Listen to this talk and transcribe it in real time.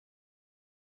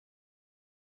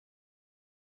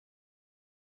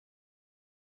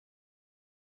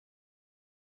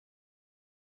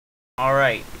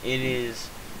Alright, it is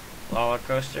Roller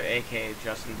Coaster, aka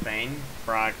Justin Fain,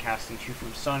 broadcasting to you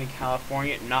from sunny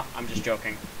California. No, I'm just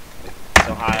joking. It's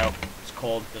Ohio. It's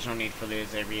cold. There's no need for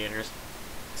these aviators.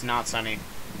 It's not sunny,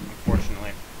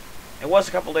 unfortunately. It was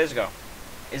a couple days ago.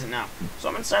 Isn't now. So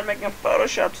I'm inside making a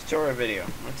Photoshop tutorial video.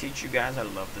 I'm going to teach you guys, I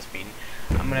love this beanie.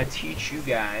 I'm going to teach you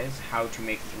guys how to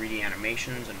make 3D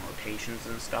animations and rotations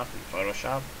and stuff in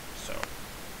Photoshop. So,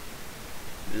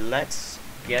 let's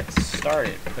get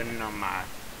started putting on my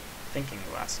thinking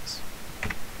glasses.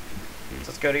 So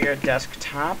let's go to your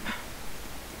desktop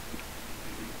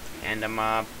and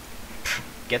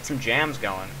get some jams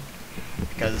going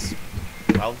because,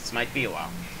 well, this might be a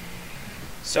while.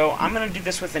 So I'm gonna do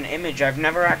this with an image I've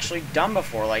never actually done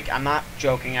before. Like, I'm not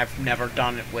joking, I've never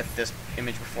done it with this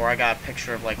image before. I got a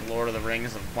picture of like Lord of the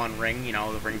Rings, of one ring, you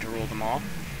know, the ring to rule them all.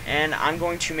 And I'm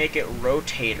going to make it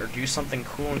rotate or do something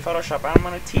cool in Photoshop. I'm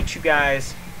going to teach you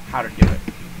guys how to do it.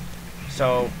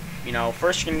 So, you know,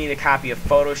 first you're going to need a copy of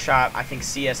Photoshop, I think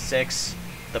CS6,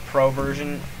 the Pro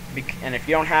version. And if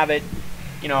you don't have it,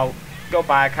 you know, go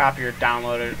buy a copy or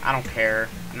download it. I don't care.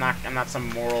 I'm not some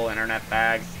moral internet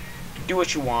bag. Do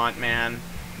what you want, man.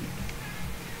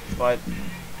 But,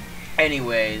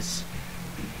 anyways,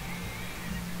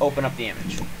 open up the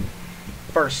image.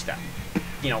 First step.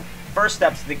 You know, first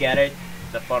step's to get it,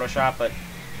 the Photoshop, but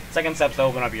second step's to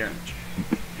open up your image.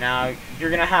 Now, you're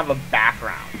gonna have a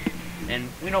background, and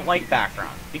we don't like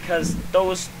background because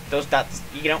those dots,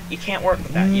 you can't work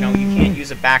with that. You know, you can't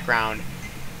use a background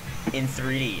in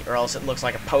 3D, or else it looks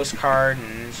like a postcard,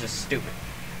 and it's just stupid.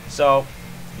 So,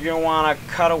 you're gonna wanna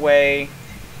cut away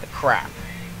the crap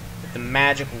with the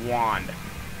magic wand.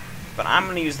 But I'm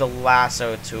gonna use the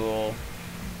lasso tool,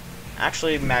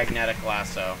 actually magnetic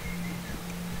lasso.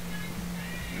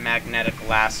 Magnetic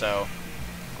lasso.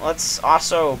 Let's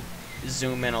also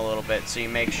zoom in a little bit so you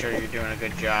make sure you're doing a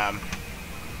good job.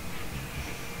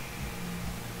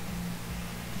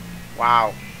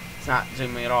 Wow, it's not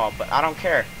zooming at all, but I don't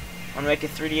care. I'm gonna make a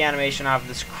 3D animation out of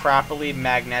this crappily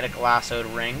magnetic lassoed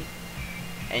ring,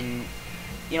 and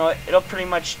you know it'll pretty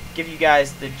much give you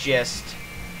guys the gist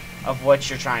of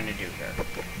what you're trying to do here.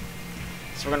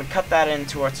 So we're gonna cut that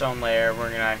into its own layer.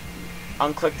 We're gonna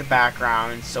unclick the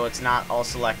background so it's not all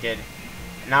selected.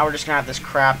 Now we're just gonna have this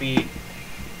crappy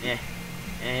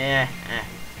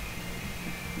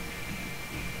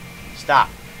Stop.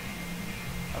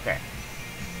 Okay.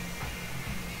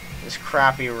 This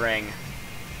crappy ring.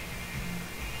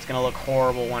 It's gonna look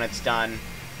horrible when it's done,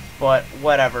 but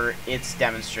whatever, it's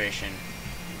demonstration.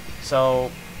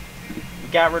 So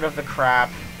we got rid of the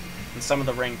crap and some of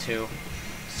the ring too.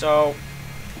 So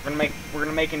we're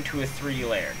gonna make into a 3D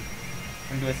layer.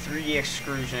 I'm gonna do a 3D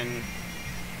extrusion.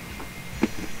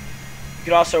 You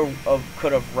could also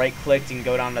could have right-clicked and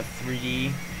go down to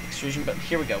 3D extrusion, but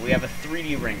here we go. We have a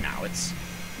 3D ring now. It's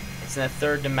in a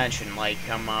third dimension. Like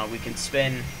we can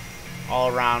spin all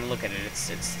around. Look at it. It's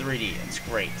 3D. It's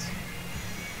great.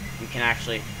 We can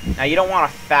actually now. You don't want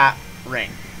a fat ring.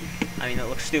 I mean, it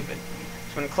looks stupid.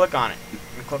 So I'm gonna click on it. I'm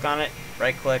gonna click on it.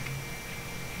 Right-click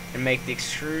and make the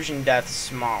extrusion depth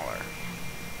smaller.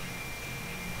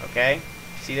 Okay.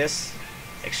 See this?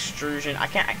 Extrusion. I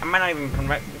might not even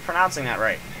be pronouncing that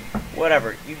right.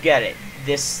 Whatever. You get it.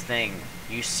 This thing.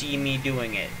 You see me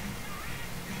doing it.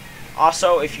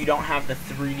 Also, if you don't have the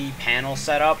 3D panel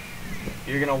set up,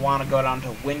 you're going to want to go down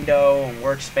to Window and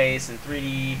Workspace and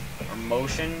 3D or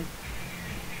Motion.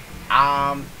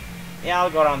 Yeah,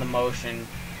 I'll go down to Motion.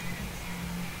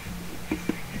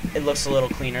 It looks a little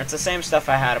cleaner. It's the same stuff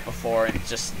I had it before. It's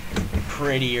just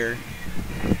prettier.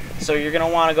 So you're going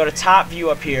to want to go to top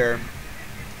view up here,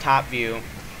 top view,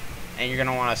 and you're going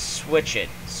to want to switch it.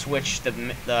 Switch the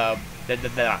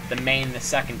main, the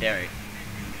secondary.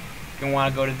 You're going to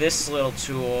want to go to this little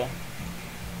tool.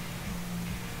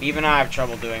 Even I have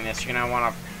trouble doing this. You're going to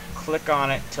want to click on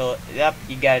it till, yep,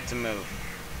 you get it to move.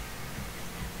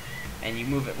 And you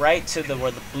move it right to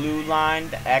where the blue line,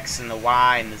 the X and the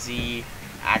Y and the Z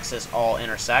axis all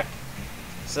intersect.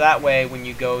 So that way when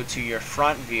you go to your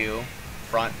front view,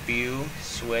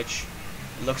 switch,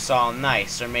 it looks all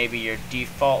nice. Or maybe your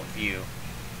default view,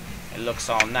 it looks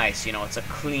all nice. You know, it's a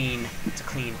clean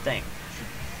thing.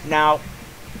 Now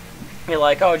you're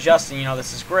like, oh Justin, you know,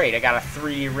 this is great. I got a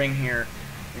 3D ring here.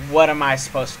 What am I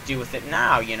supposed to do with it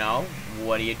now? You know,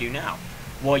 what do you do now?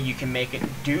 Well, you can make it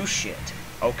do shit.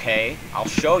 Okay, I'll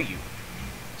show you.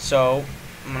 So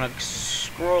I'm gonna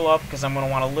scroll up because I'm gonna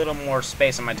want a little more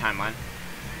space on my timeline.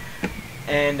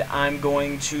 And I'm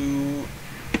going to,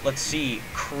 let's see,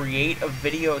 create a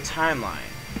video timeline.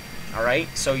 All right,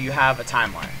 so you have a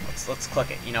timeline. Let's click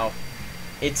it. You know,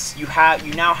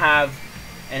 you now have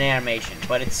an animation,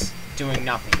 but it's doing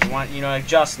nothing. You want, like,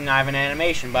 Justin, I have an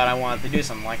animation, but I want it to do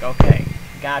something. Like, okay,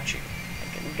 got you.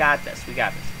 We got this. We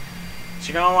got this. So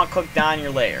you're going to want to click down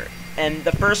your layer. And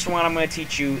the first one I'm going to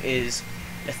teach you is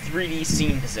the 3D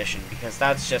scene position, because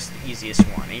that's just the easiest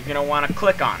one. And you're going to want to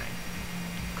click on it.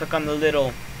 Click on the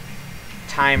little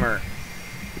timer.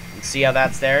 And see how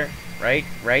that's there? Right?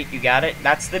 You got it?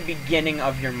 That's the beginning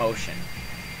of your motion.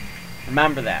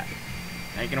 Remember that.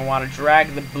 Now you're going to want to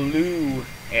drag the blue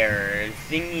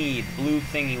thingy, the blue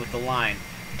thingy with the line,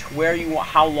 to where you want,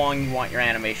 how long you want your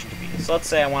animation to be. So let's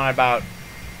say I want about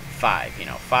 5,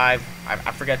 5,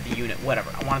 I forget the unit, whatever.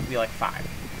 I want it to be like 5.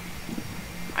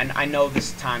 I know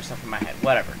this time stuff in my head,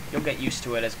 whatever. You'll get used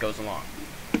to it as it goes along.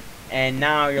 And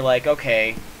now you're like,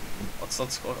 okay,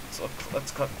 let's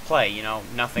click play,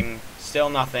 nothing, still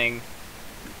nothing.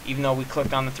 Even though we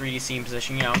clicked on the 3D scene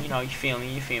position, you feel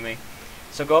me.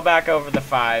 So go back over the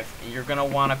 5, and you're gonna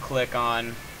want to click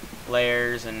on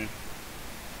layers and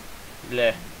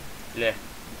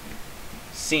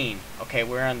scene. Okay,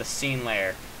 we're on the scene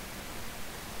layer.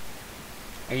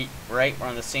 Right, we're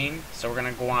on the scene. So we're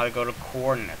gonna want to go to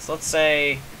coordinates. Let's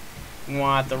say we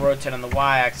want the rotate on the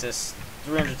y-axis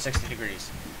 360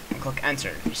 degrees. And click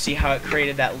enter. You see how it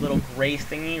created that little gray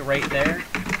thingy right there?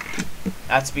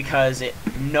 That's because it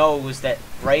knows that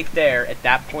right there, at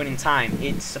that point in time,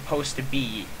 it's supposed to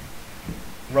be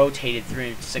rotated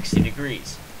 360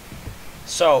 degrees.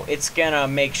 So it's gonna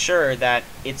make sure that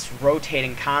it's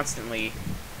rotating constantly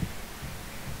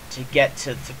to get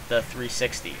to the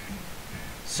 360.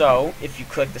 So if you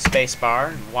click the space bar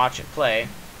and watch it play,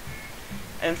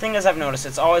 and the thing is, I've noticed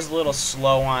it's always a little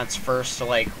slow on its first to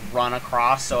like run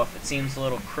across. So if it seems a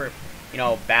little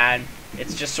bad,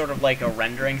 it's just sort of like a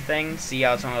rendering thing. See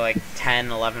how it's only like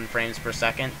 10, 11 frames per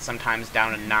second, sometimes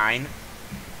down to 9.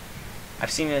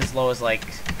 I've seen it as low as like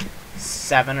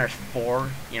 7 or 4,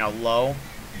 low.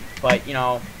 But,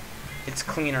 it's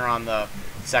cleaner on the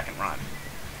second run.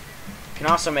 You can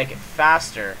also make it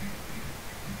faster.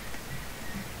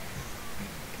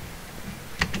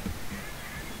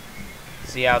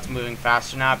 See how it's moving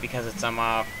faster now because it's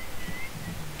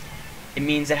it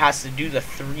means it has to do the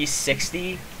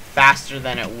 360 faster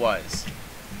than it was.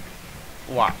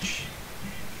 Watch.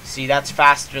 See, that's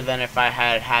faster than if I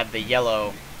had the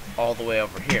yellow all the way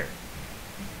over here.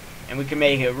 And we can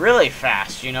make it really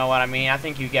fast, you know what I mean? I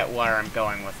think you get where I'm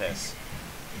going with this.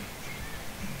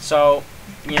 So,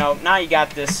 now you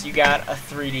got this, you got a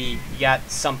 3D, you got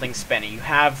something spinning. You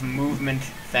have movement,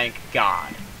 thank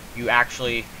God. You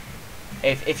actually,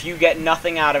 if you get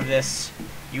nothing out of this,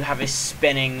 you have a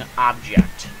spinning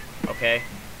object, okay?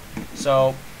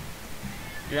 So,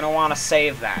 you're going to want to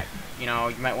save that. You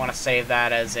might want to save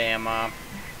that as a,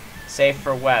 save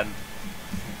for web,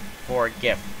 for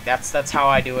GIF. That's how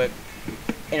I do it.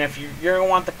 And if you're going to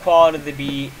want the quality to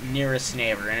be nearest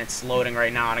neighbor, and it's loading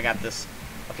right now, and I got this.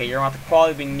 Okay, you're going to want the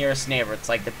quality to be nearest neighbor. It's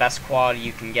like the best quality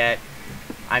you can get.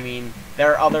 I mean,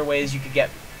 there are other ways you could get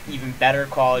even better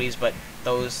qualities, but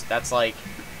that's like,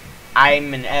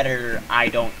 I'm an editor, I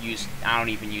don't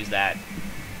even use that.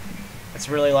 It's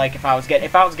really like if I was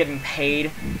getting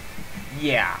paid,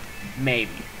 yeah,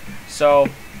 maybe. So,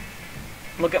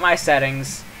 look at my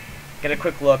settings, get a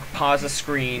quick look, pause the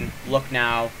screen, look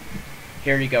now.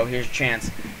 Here you go, here's your chance.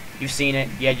 You've seen it,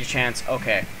 you had your chance,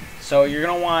 okay. So you're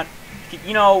gonna want,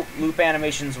 loop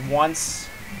animations once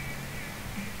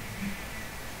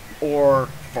or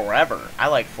forever. I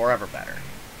like forever better.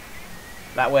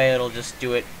 That way it'll just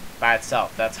do it by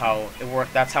itself. That's how it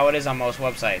works. That's how it is on most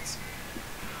websites.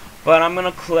 But I'm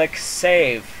gonna click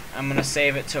save. I'm gonna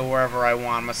save it to wherever I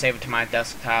want. I'm gonna save it to my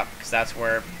desktop because that's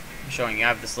where I'm showing you. I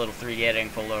have this little 3D editing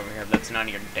folder over here. That's none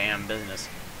of your damn business.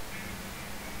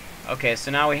 Okay,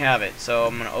 so now we have it. So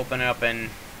I'm gonna open it up in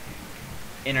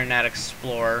Internet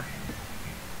Explorer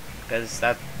because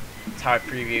that's how I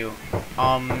preview.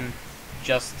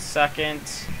 Just a second.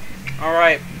 All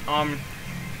right.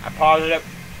 I paused it.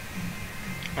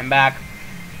 I'm back.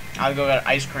 I'll go get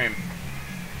ice cream.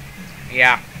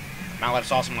 Yeah, my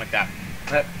life's awesome like that.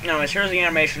 But anyways, here's the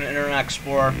animation in Internet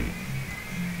Explorer.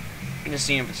 Just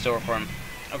seeing if it's still recording.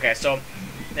 Okay, so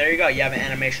there you go. You have an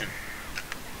animation.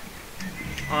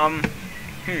 I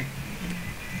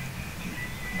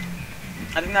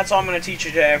think that's all I'm going to teach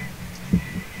you today.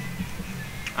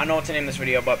 I don't know what to name this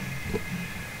video, but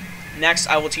next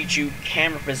I will teach you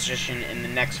camera position in the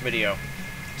next video.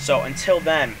 So until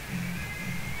then,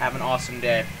 have an awesome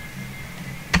day.